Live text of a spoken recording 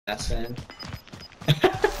That's fan.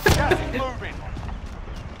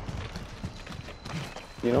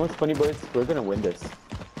 You know what's funny, boys? We're gonna win this.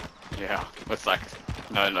 Yeah, with like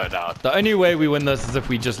no doubt. The only way we win this is if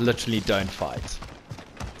we just literally don't fight.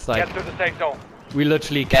 It's like Get to the safe zone. we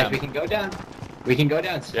literally Guys, can. we can go down. We can go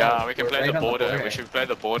down. Yeah, we can We're play right the on border. We should play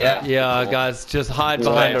the border. Yeah. Yeah, guys, just hide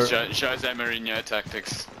behind her. Jose Mourinho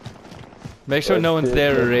tactics. Make sure no one's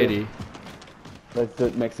there already. Let's do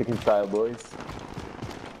it Mexican style, boys.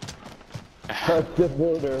 At the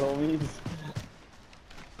border, homies.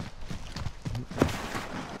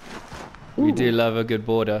 We do love a good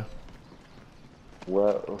border.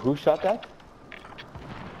 Well, who shot that?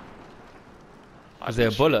 Is there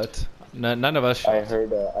a bullet? No, none of us. I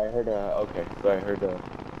heard, okay, so I heard,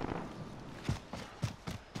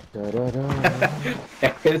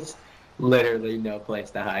 There's literally no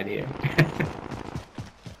place to hide here.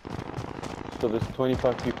 So there's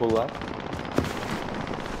 25 people left?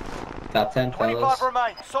 Top 10 fellas. 25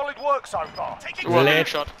 remain. Solid work so far. Well, I got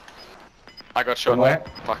shot. I got shot. Where?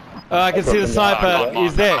 Fuck. Oh, I can see the sniper. Come on,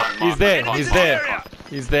 He's there. come on, He's there. come on. He's there.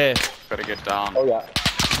 He's there. Gotta get down. Oh yeah.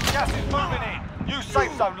 Gas is moving in. New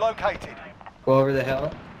safe zone located. Go over the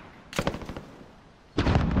hill.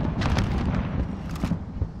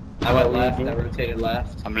 I went left. I rotated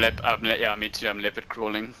left. Yeah, me too. I'm leopard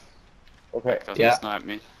crawling. Okay. Doesn't Yeah. snipe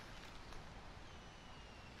me.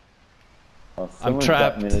 Oh, I'm someone's got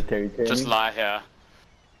trapped. military training. Just lie here.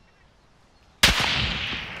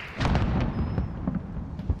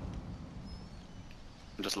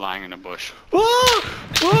 I'm just lying in a bush. Whoa!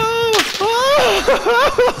 Whoa!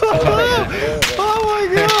 Oh my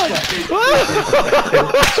god!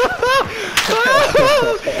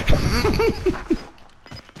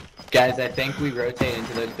 Guys, I think we rotate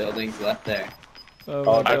into those buildings left there. Oh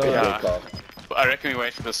Oh, my that's a god. good call. I reckon we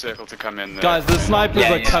wait for the circle to come in there. Guys, the snipers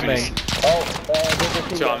Yeah, are yeah. coming. Oh, there's a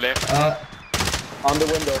team To our there. left. On the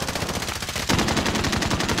window.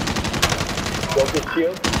 Broke his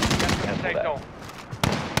shield. Safe zone.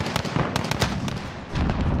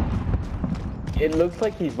 It looks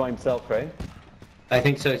like he's by himself, right? I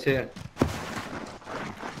think so too.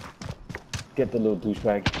 Get the little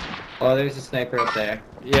douchebag. Oh, there's a sniper up there.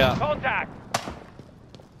 Yeah. Contact.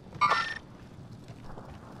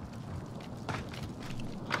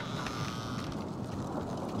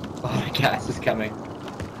 Oh, my gas is coming.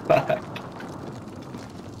 Fuck. I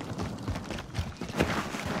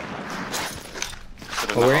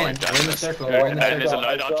don't Oh, know we're how in. I done We're in the this. circle. We're in the There's a circle.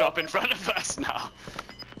 loadout drop in front of us now.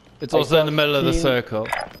 It's also in the middle of the circle.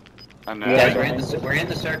 I know. Guys, we're in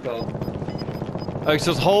the circle. Oh,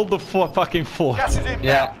 just hold the fucking fort. Gas is inbound.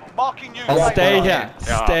 Yeah. Marking new Hold safe on. Stay zone. here.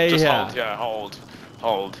 Yeah, Stay just here. hold. Yeah,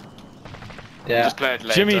 hold. Yeah. Just play it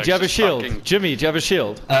later. Jimmy, do you have a just shield? fucking- Jimmy, do you have a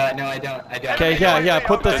shield? No, I don't. I don't. Okay, yeah,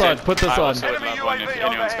 put this on, put this I on. also would Enemy love one if UAV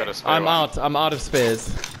anyone's got a overhead. spare I'm one. I'm out of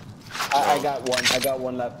spares. I got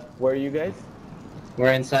one left. Where are you guys?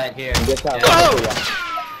 We're inside here. Get out. Yeah.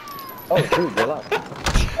 Oh, dude, relax.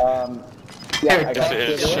 Yeah, I got That's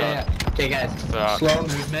it, shield. shot. Yeah. Okay, guys. Fuck. Slow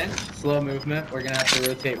movement. Slow movement. We're gonna have to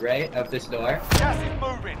rotate right of this door. Gas is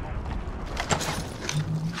moving.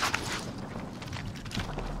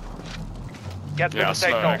 Get to Yeah, the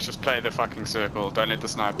safe slow. zone. Just play the fucking circle. Don't let the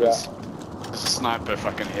snipers. There's a sniper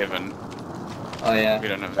fucking heaven. Oh yeah. We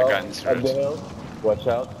don't have the guns for Up the it. hill. Watch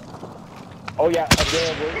out. Oh yeah, up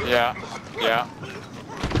there, boys. Yeah.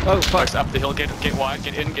 Oh fuck. Folks, up the hill. Get wide.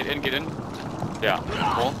 Get in. Yeah.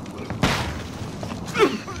 Cool.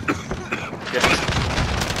 Get it.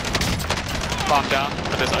 Farm down.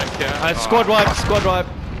 There's oak here. Squad wipe, squad wipe.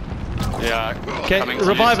 Yeah. Okay, coming to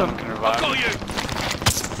revive you. him. Someone can revive.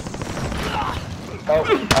 Oh,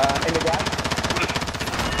 in the gap.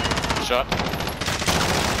 Shot.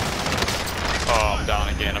 Oh, I'm down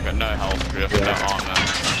again. I've got no health, Griff, no armor.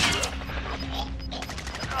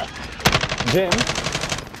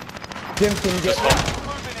 Jim, can you get Just one?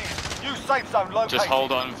 hold, Moving in. New safe zone located. just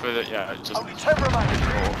hold on for the, yeah, just, Only 10 remain.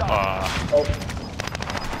 Oh,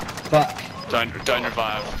 Fuck. don't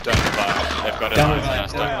revive, They've got it Don't nice revive.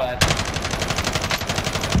 nest Don't up, revive.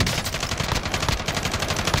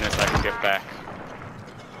 unless I can get back.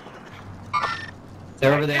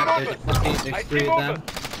 They're over there. There's 3 of them.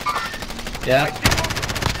 Yeah.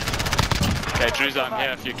 Okay, Drew's, I'm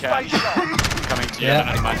here if you can. Safe zone. Coming to you, Yeah. I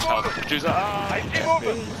don't have much health. Drew's,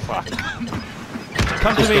 fuck.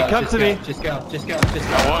 Come to me, come to me. Just go. I was,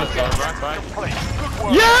 right. Please. Good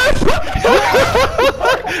work. Yes!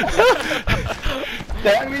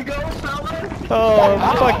 There we go, fellas. Oh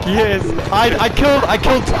fuck yes!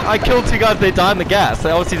 I killed 2 guys. They died in the gas. They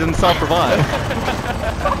obviously didn't self-revive.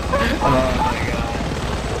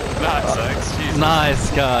 Nice, thanks, Jesus. Nice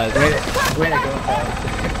guys. Way to go,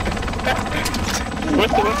 fellas. What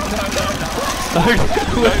the?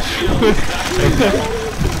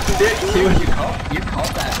 See what you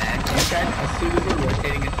called that, man. You tried, as soon as we're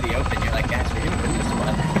rotating into the open, you're like, guys, we're gonna win this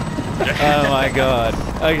one. Oh my god.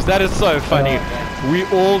 That is so funny. We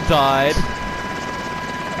all died.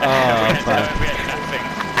 Oh, fuck. We had nothing.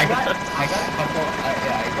 I got a couple,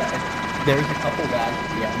 there was a couple lads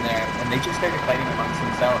in there, and they just started fighting amongst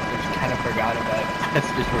themselves. They just kind of forgot about us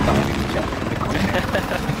just reviving each other in the corner.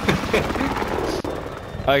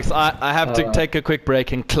 Oaks, I have to take a quick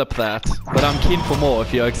break and clip that, but I'm keen for more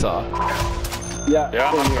if you Oaks are. Yeah.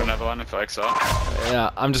 Yeah, I'm up for another one if Oaks are.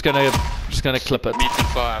 Yeah, I'm just gonna clip it. Meet in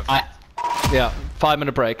 5. Yeah,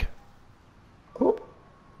 5-minute break.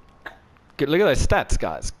 Good, look at those stats,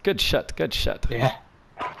 guys. Good shit, good shit. Yeah.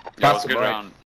 That was a good round.